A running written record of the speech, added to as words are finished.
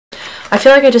I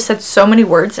feel like I just said so many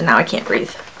words and now I can't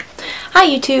breathe. Hi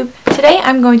YouTube! Today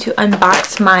I'm going to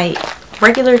unbox my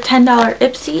regular $10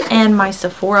 Ipsy and my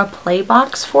Sephora Play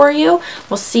box for you.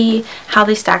 We'll see how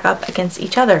they stack up against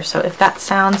each other. So if that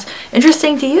sounds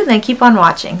interesting to you, then keep on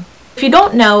watching. If you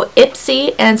don't know,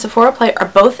 Ipsy and Sephora Play are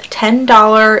both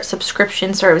 $10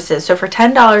 subscription services. So for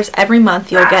 $10 every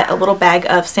month, you'll get a little bag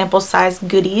of sample size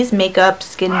goodies, makeup,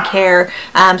 skincare,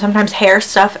 sometimes hair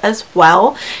stuff as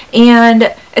well.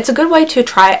 And it's a good way to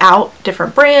try out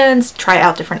different brands, try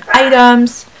out different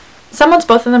items. Some months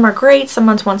both of them are great, some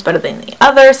months one's better than the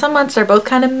other, some months they're both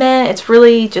kind of meh. It's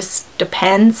really just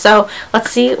depends. So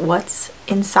let's see what's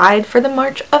inside for the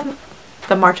month of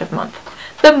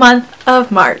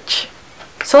March.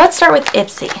 So let's start with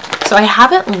Ipsy. So I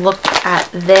haven't looked at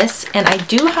this, and I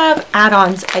do have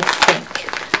add-ons, I think.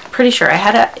 Pretty sure I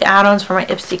had add-ons for my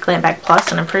Ipsy Glam Bag Plus,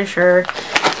 and I'm pretty sure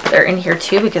they're in here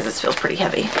too because this feels pretty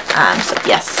heavy. So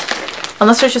yes,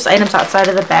 unless there's just items outside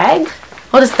of the bag,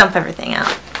 we'll just dump everything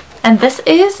out. And this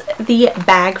is the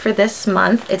bag for this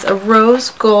month. It's a rose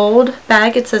gold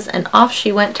bag. It says, "And off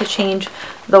she went to change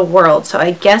the world." So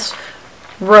I guess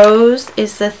rose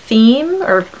is the theme,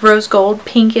 or rose gold,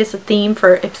 pink is the theme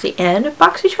for Ipsy and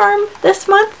BoxyCharm this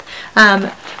month.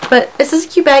 But this is a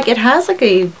cute bag. It has like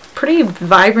a pretty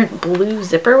vibrant blue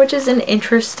zipper, which is an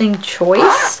interesting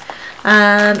choice.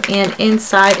 And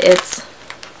inside it's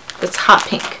hot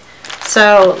pink.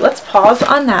 So let's pause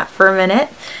on that for a minute.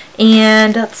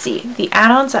 And let's see, the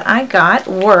add-ons that I got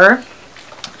were,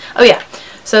 oh yeah,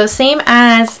 so same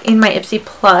as in my Ipsy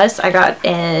Plus, I got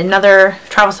another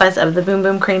travel size of the Boom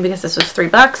Boom Cream because this was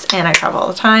 $3 and I travel all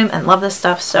the time and love this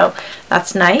stuff, so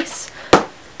that's nice.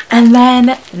 And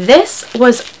then this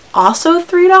was also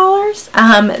 $3.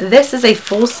 This is a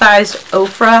full-size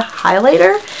Ofra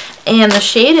highlighter, and the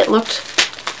shade, it looked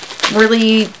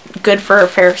really good for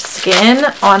fair skin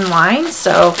online,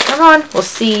 so come on, we'll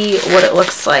see what it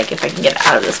looks like if I can get it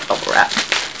out of this bubble wrap.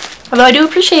 Although I do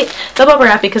appreciate the bubble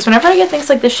wrap because whenever I get things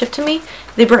like this shipped to me,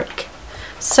 they break.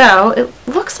 So it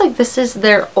looks like this is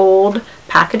their old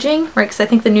packaging, right? Because I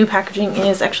think the new packaging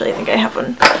is, actually I think I have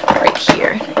one right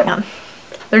here. Hang on.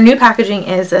 Their new packaging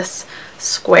is this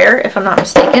square, if I'm not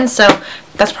mistaken, so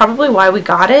that's probably why we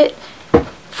got it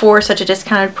for such a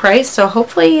discounted price. So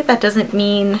hopefully that doesn't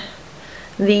mean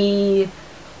the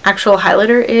actual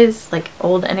highlighter is like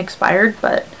old and expired,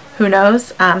 but who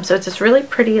knows. So it's this really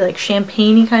pretty like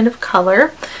champagne-y kind of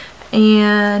color,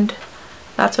 and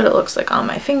that's what it looks like on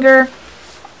my finger.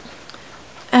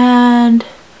 And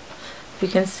you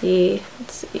can see,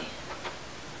 let's see,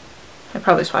 I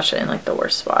probably swatched it in like the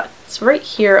worst spot. It's right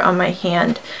here on my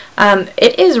hand.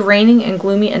 It is raining and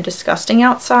gloomy and disgusting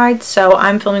outside, so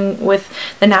I'm filming with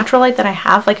the natural light that I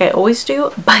have like I always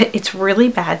do, but it's really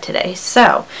bad today.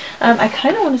 So I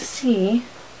kind of want to see,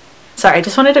 sorry, I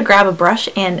just wanted to grab a brush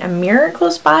and a mirror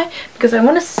close by because I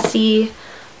want to see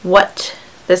what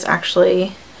this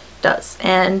actually does.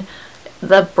 And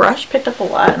the brush picked up a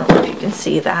lot. I don't know if you can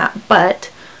see that,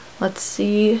 but let's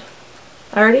see.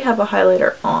 I already have a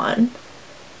highlighter on,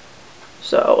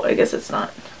 so I guess it's not,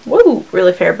 whoa,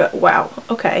 really fair, but wow,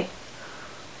 okay.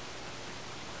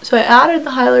 So I added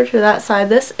the highlighter to that side.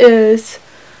 This is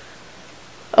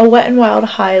a Wet n Wild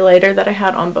highlighter that I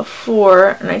had on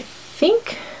before, and I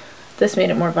think this made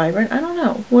it more vibrant. I don't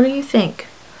know. What do you think?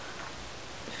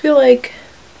 I feel like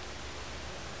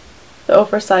the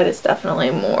Ofra side is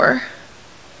definitely more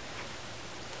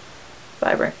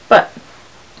vibrant, but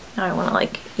now I want to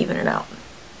like even it out.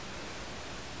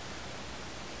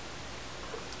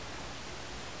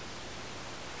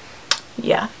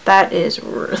 Yeah, that is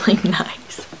really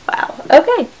nice. Wow.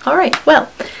 Okay. All right. Well,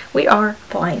 we are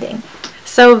blinding.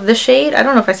 So the shade, I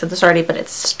don't know if I said this already, but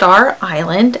it's Star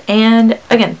Island. And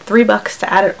again, $3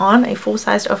 to add it on, a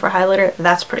full-sized Ofra highlighter.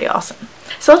 That's pretty awesome.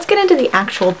 So let's get into the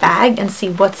actual bag and see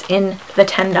what's in the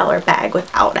 $10 bag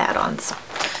without add-ons.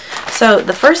 So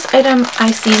the first item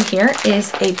I see in here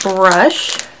is a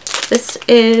brush. This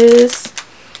is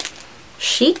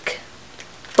Chic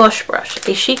Blush Brush,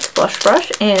 a Chic blush brush,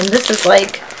 and this is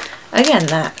like, again,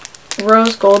 that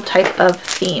rose gold type of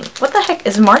theme. What the heck,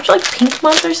 is March like pink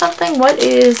month or something? What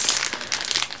is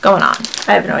going on?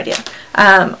 I have no idea.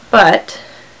 But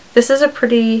this is a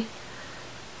pretty,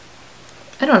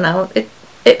 I don't know,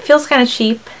 it feels kind of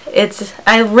cheap.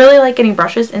 I really like getting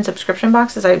brushes in subscription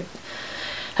boxes. I've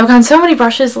gotten so many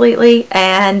brushes lately,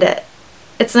 and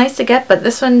it's nice to get, but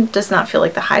this one does not feel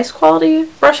like the highest quality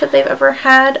brush that they've ever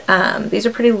had. These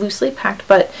are pretty loosely packed,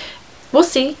 but we'll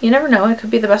see. You never know. It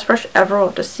could be the best brush ever. We'll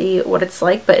have to see what it's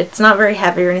like, but it's not very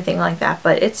heavy or anything like that,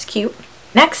 but it's cute.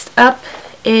 Next up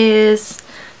is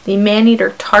the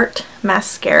Maneater Tarte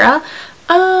Mascara.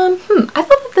 I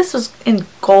thought that this was in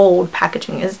gold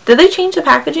packaging. Did they change the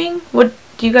packaging? What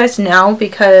do you guys know?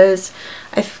 Because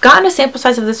I've gotten a sample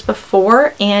size of this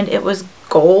before and it was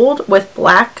gold with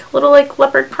black little like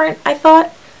leopard print, I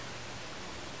thought.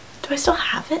 Do I still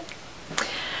have it?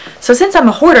 So since I'm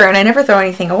a hoarder and I never throw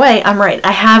anything away, I'm right.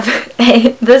 I have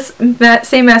this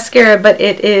same mascara, but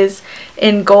it is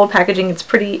in gold packaging. It's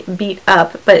pretty beat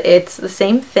up, but it's the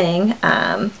same thing,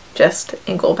 just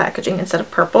in gold packaging instead of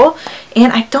purple.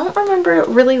 And I don't remember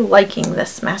really liking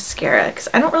this mascara because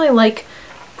I don't really like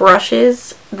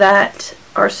brushes that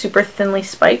are super thinly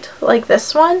spiked like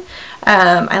this one.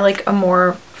 I like a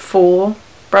more full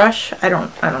brush. I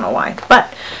don't know why,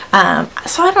 but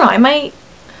so I don't know.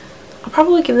 I'll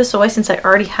probably give this away since I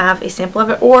already have a sample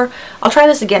of it, or I'll try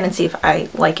this again and see if I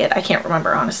like it. I can't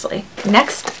remember, honestly.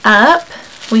 Next up,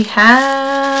 we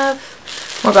have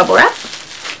more bubble wrap,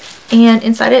 and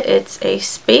inside it, it's a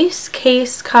Space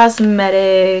Case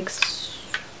Cosmetics.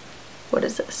 What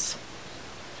is this?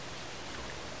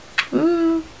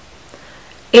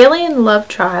 Alien Love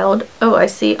Child. Oh, I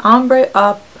see Ombre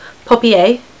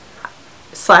Paupier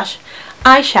 /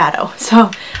 eyeshadow.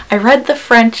 So I read the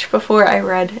French before I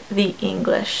read the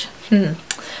English.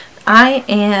 I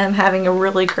am having a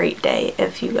really great day,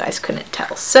 if you guys couldn't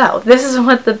tell. So this is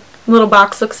what the little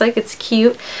box looks like. It's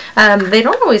cute. They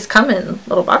don't always come in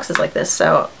little boxes like this,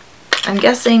 so I'm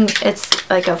guessing it's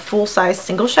like a full-size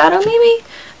single shadow maybe.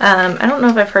 I don't know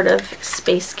if I've heard of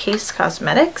Space Case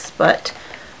Cosmetics, but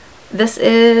this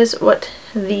is what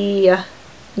the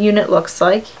unit looks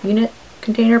like. Unit,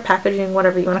 container, packaging,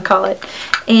 whatever you want to call it,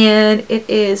 and it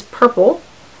is purple.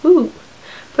 Ooh,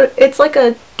 but it's like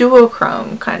a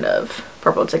duochrome kind of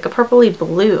purple. It's like a purpley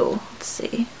blue. Let's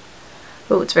see.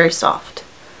 Oh, it's very soft.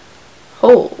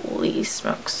 Holy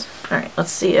smokes. All right,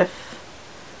 let's see if,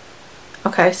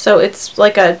 okay, so it's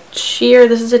like a sheer,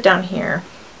 this is it down here.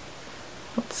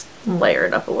 Let's layer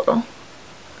it up a little,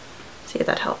 see if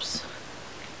that helps.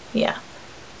 Yeah,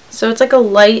 so it's like a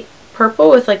light purple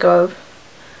with like a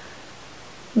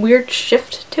weird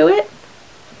shift to it,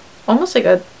 almost like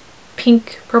a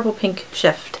pink, purple pink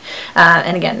shift.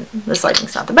 And again, this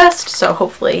lighting's not the best, so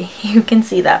hopefully you can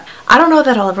see that. I don't know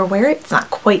that I'll ever wear it. It's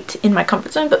not quite in my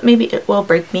comfort zone, but maybe it will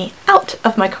break me out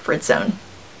of my comfort zone.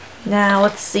 Now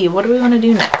let's see, what do we want to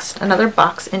do next? Another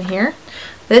box in here.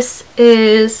 This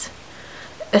is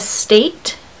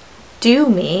Estate Do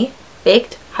Me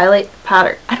Baked Highlight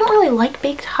Powder. I don't really like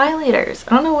baked highlighters.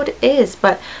 I don't know what it is,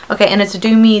 but okay, and it's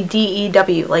Do Me,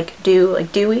 D-E-W, like do,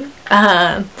 like dewy,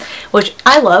 which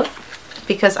I love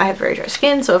because I have very dry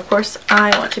skin, so of course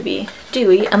I want to be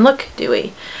dewy and look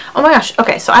dewy. Oh my gosh,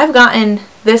 okay, so I've gotten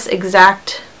this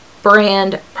exact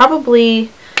brand,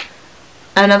 probably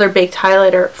another baked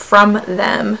highlighter from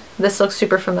them. This looks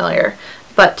super familiar,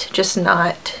 but just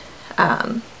not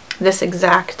this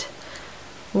exact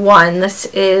one. This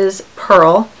is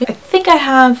Pearl. I think I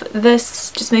have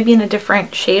this just maybe in a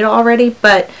different shade already,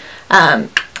 but I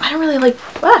don't really like,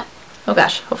 oh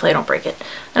gosh, hopefully I don't break it.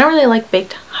 I don't really like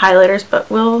baked highlighters, but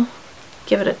we'll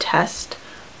give it a test.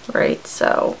 Right,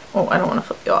 so, oh, I don't want to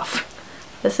flip you off.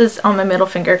 This is on my middle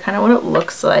finger, kind of what it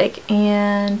looks like,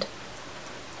 and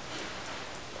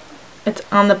it's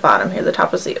on the bottom here. The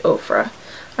top is the Ofra.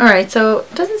 Alright, so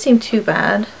it doesn't seem too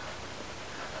bad.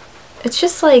 It's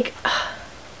just like,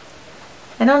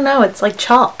 I don't know, it's like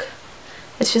chalk.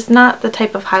 It's just not the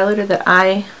type of highlighter that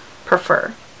I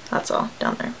prefer. That's all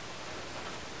down there.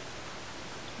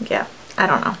 Yeah, I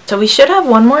don't know. So we should have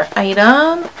one more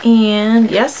item, and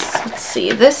yes, let's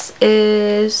see. This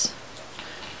is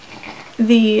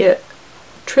the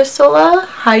Trisula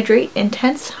Hydrate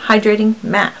Intense Hydrating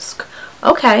Mask.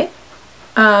 Okay.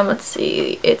 Let's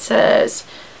see. It says,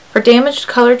 for damaged,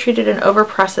 color treated, and over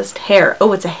processed hair.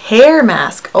 Oh, it's a hair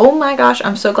mask. Oh my gosh,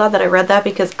 I'm so glad that I read that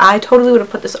because I totally would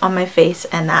have put this on my face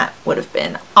and that would have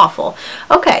been awful.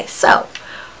 Okay, so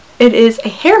it is a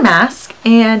hair mask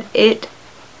and it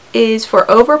is for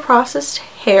over processed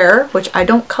hair, which I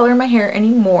don't color my hair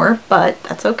anymore, but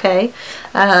that's okay.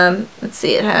 Let's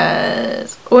see, it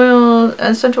has oil,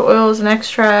 essential oils and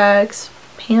extracts,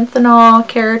 panthenol,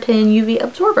 keratin, UV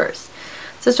absorbers.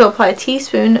 It says to apply a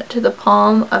teaspoon to the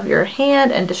palm of your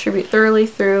hand and distribute thoroughly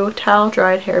through towel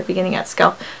dried hair beginning at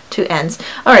scalp to ends.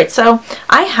 Alright, so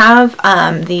I have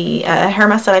the hair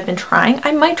mask that I've been trying.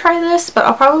 I might try this, but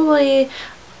I'll probably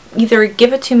either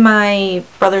give it to my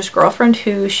brother's girlfriend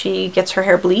who she gets her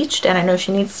hair bleached and I know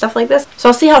she needs stuff like this. So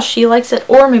I'll see how she likes it,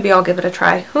 or maybe I'll give it a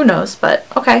try. Who knows, but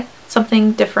okay,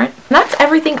 something different. And that's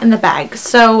everything in the bag.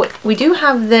 So we do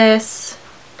have this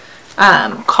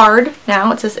card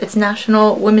now. It says it's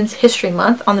National Women's History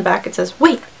Month. On the back it says,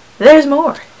 wait, there's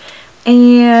more.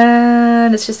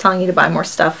 and it's just telling you to buy more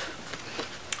stuff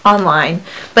online.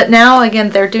 But now again,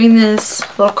 they're doing this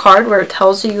little card where it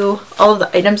tells you all of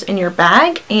the items in your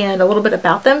bag and a little bit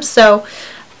about them. So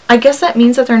I guess that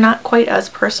means that they're not quite as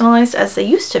personalized as they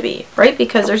used to be, right?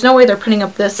 Because there's no way they're putting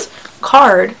up this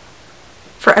card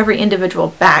for every individual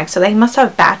bag, so they must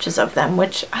have batches of them,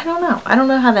 which I don't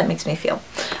know how that makes me feel.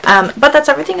 But that's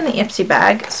everything in the Ipsy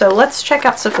bag. So let's check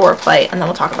out Sephora Play, and then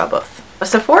we'll talk about both.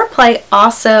 Sephora Play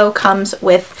also comes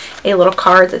with a little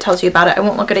card that tells you about it. I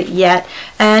won't look at it yet.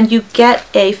 And you get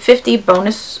a 50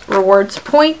 bonus rewards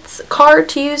points card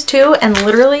to use too. And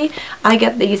literally, I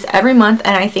get these every month,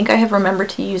 and I think I have remembered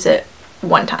to use it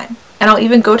one time. And I'll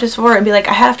even go to Sephora and be like,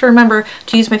 I have to remember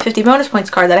to use my 50 bonus points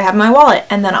card that I have in my wallet,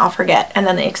 and then I'll forget, and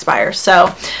then they expire.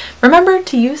 So remember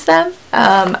to use them.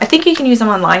 I think you can use them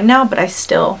online now, but I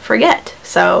still forget.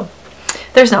 So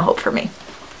there's no hope for me.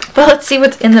 But let's see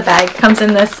what's in the bag. It comes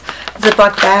in this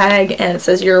Ziploc bag, and it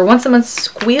says your once a month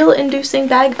squeal-inducing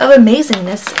bag of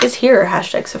amazingness is here.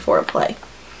 Hashtag Sephora Play.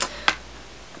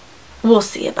 We'll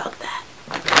see about that.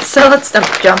 So let's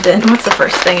jump in. What's the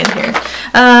first thing in here?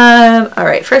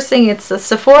 Alright, first thing, it's the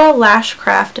Sephora Lash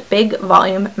Craft Big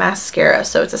Volume Mascara.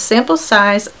 So it's a sample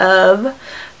size of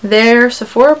their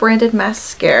Sephora branded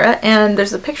mascara, and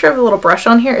there's a picture of a little brush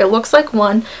on here. It looks like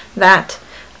one that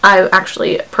I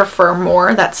actually prefer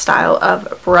more, that style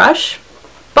of brush,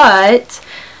 but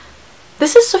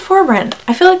this is Sephora brand.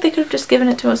 I feel like they could have just given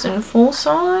it to us in full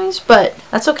size, but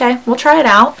that's okay. We'll try it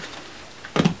out.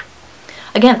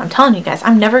 Again, I'm telling you guys,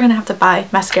 I'm never going to have to buy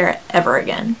mascara ever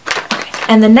again. Okay.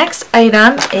 And the next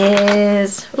item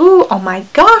is, ooh, oh my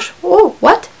gosh, oh,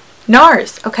 what?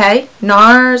 NARS, okay,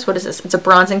 NARS, what is this? It's a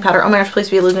bronzing powder. Oh my gosh, please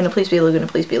be a Laguna, please be a Laguna,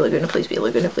 please be a Laguna, please be a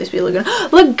Laguna, please be a Laguna.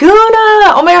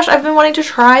 Laguna! Oh my gosh, I've been wanting to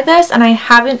try this, and I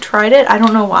haven't tried it. I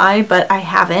don't know why, but I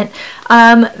haven't.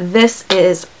 This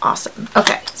is awesome.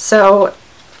 Okay, so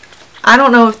I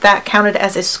don't know if that counted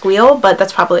as a squeal, but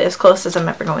that's probably as close as I'm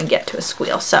ever going to get to a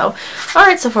squeal. So,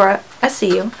 alright Sephora, I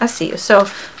see you, I see you. So,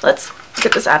 let's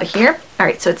get this out of here.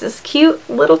 Alright, so it's this cute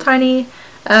little tiny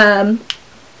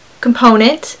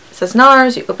component. It says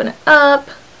NARS, you open it up.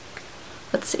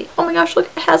 Let's see. Oh my gosh, look,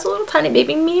 it has a little tiny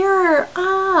baby mirror.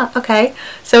 Ah, okay.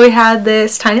 So we had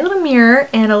this tiny little mirror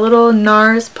and a little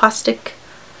NARS plastic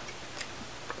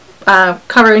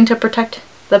covering to protect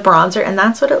the bronzer, and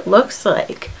that's what it looks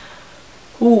like.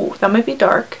 Ooh, that might be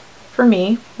dark for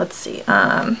me. Let's see.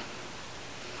 Ran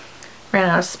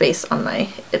out of space on my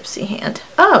Ipsy hand.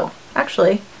 Oh,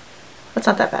 actually, that's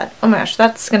not that bad. Oh my gosh,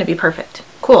 that's going to be perfect.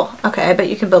 Cool. Okay, I bet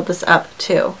you can build this up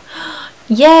too.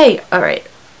 Yay! Alright.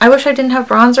 I wish I didn't have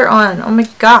bronzer on. Oh my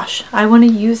gosh, I want to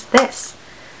use this.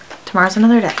 Tomorrow's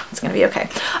another day. It's going to be okay.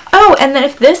 Oh, and then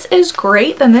if this is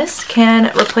great, then this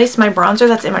can replace my bronzer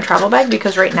that's in my travel bag,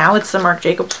 because right now it's the Marc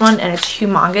Jacobs one and it's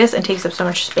humongous and takes up so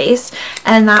much space,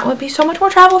 and that would be so much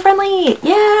more travel friendly.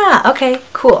 Yeah! Okay,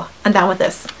 cool. I'm down with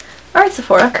this. Alright,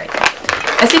 Sephora. Alright.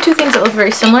 I see two things that look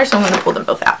very similar, so I'm going to pull them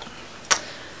both out.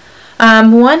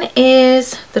 One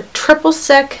is the Triple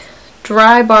Sec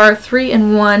Dry Bar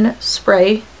 3-in-1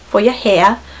 spray for your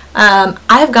hair. I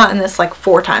have gotten this like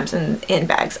 4 times in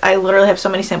bags. I literally have so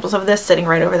many samples of this sitting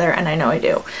right over there, and I know I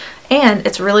do. And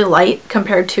it's really light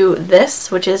compared to this,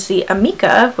 which is the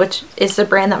Amika, which is the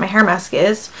brand that my hair mask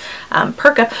is.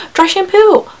 Perka dry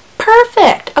shampoo.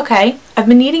 Perfect. Okay, I've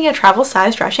been needing a travel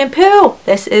size dry shampoo.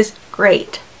 This is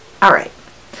great. All right.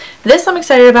 This I'm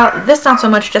excited about. This not so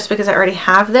much, just because I already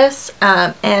have this.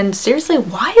 And seriously,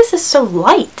 why is this so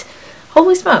light?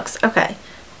 Holy smokes. Okay.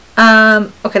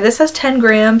 Okay, this has 10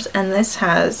 grams and this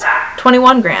has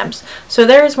 21 grams. So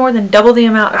there is more than double the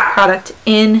amount of product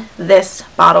in this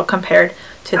bottle compared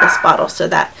to this bottle. So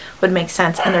that would make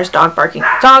sense. And there's dogs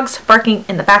barking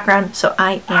in the background. So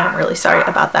I am really sorry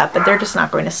about that, but they're just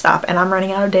not going to stop. And I'm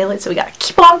running out of daylight, so we gotta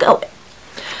keep on going.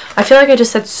 I feel like I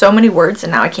just said so many words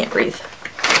and now I can't breathe.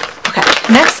 Okay,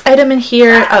 next item in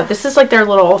here, oh, this is like their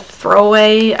little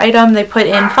throwaway item. They put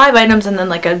in 5 items and then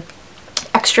like a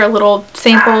extra little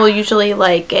sample, usually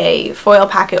like a foil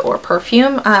packet or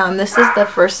perfume. This is the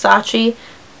Versace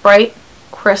Bright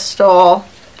Crystal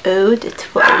Eau de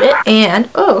Toilette. And,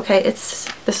 oh, okay,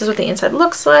 this is what the inside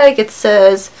looks like. It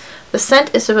says the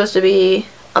scent is supposed to be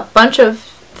a bunch of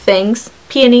things.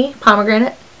 Peony,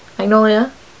 pomegranate,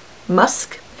 magnolia,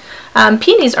 musk.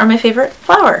 Peonies are my favorite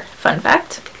flower, fun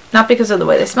fact. Not because of the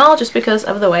way they smell, just because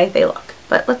of the way they look.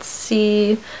 But let's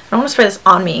see. I don't want to spray this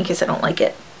on me in case I don't like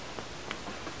it.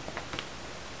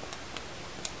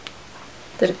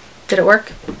 Did it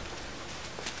work?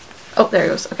 Oh, there it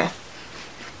goes. Okay.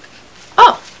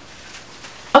 Oh!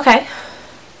 Okay.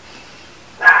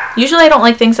 Usually I don't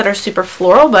like things that are super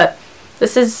floral, but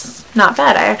this is not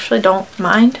bad. I actually don't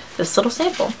mind this little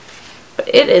sample. But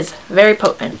it is very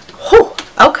potent. Whew,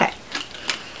 okay.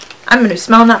 I'm going to be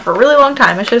smelling that for a really long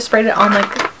time. I should have sprayed it on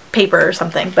like paper or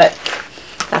something, but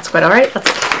that's quite alright.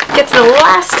 Let's get to the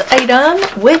last item,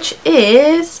 which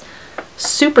is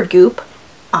Super Goop.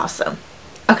 Awesome.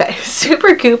 Okay,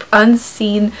 Super Goop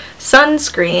Unseen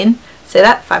Sunscreen. Say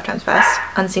that 5 times fast.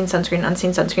 Unseen sunscreen,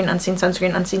 unseen sunscreen, unseen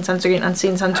sunscreen, unseen sunscreen,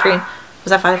 unseen sunscreen.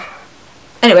 Was that 5?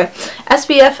 Anyway,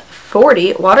 SPF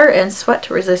 40, water and sweat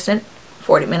resistant,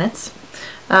 40 minutes.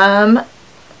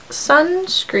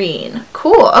 Sunscreen.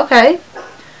 Cool, okay.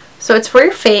 So it's for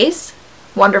your face.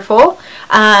 Wonderful.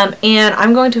 And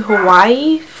I'm going to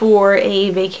Hawaii for a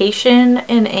vacation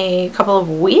in a couple of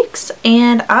weeks,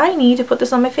 and I need to put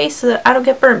this on my face so that I don't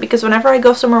get burnt, because whenever I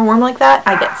go somewhere warm like that,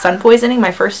 I get sun poisoning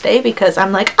my first day because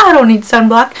I'm like, I don't need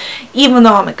sunblock, even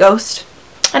though I'm a ghost,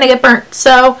 and I get burnt.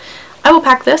 So I will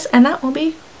pack this, and that will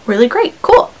be really great.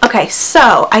 Cool. Okay,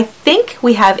 so I think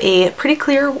we have a pretty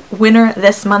clear winner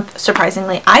this month,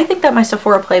 surprisingly. I think that my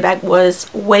Sephora Play bag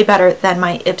was way better than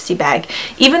my Ipsy bag.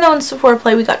 Even though in Sephora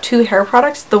Play we got 2 hair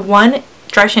products, the one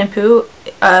dry shampoo,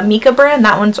 Mika brand,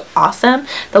 that one's awesome.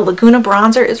 The Laguna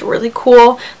bronzer is really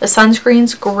cool. The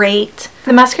sunscreen's great.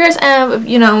 The mascara's,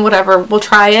 you know, whatever, we'll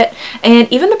try it.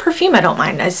 And even the perfume I don't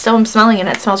mind. I still am smelling it and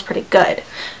it smells pretty good.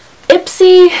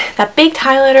 Ipsy, that baked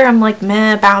highlighter, I'm like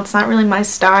meh about. It's not really my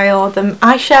style. The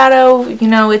eyeshadow, you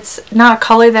know, it's not a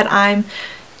color that I'm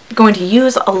going to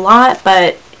use a lot,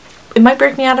 but it might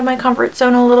break me out of my comfort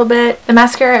zone a little bit. The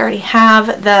mascara I already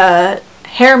have. The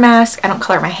hair mask, I don't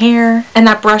color my hair. And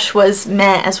that brush was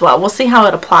meh as well. We'll see how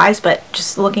it applies, but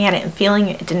just looking at it and feeling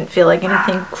it, it didn't feel like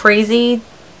anything crazy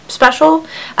special.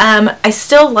 I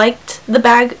still liked the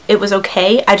bag. It was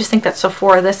okay. I just think that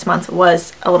Sephora this month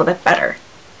was a little bit better.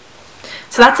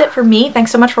 So that's it for me. Thanks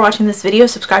so much for watching this video.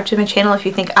 Subscribe to my channel if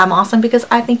you think I'm awesome, because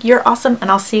I think you're awesome, and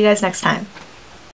I'll see you guys next time.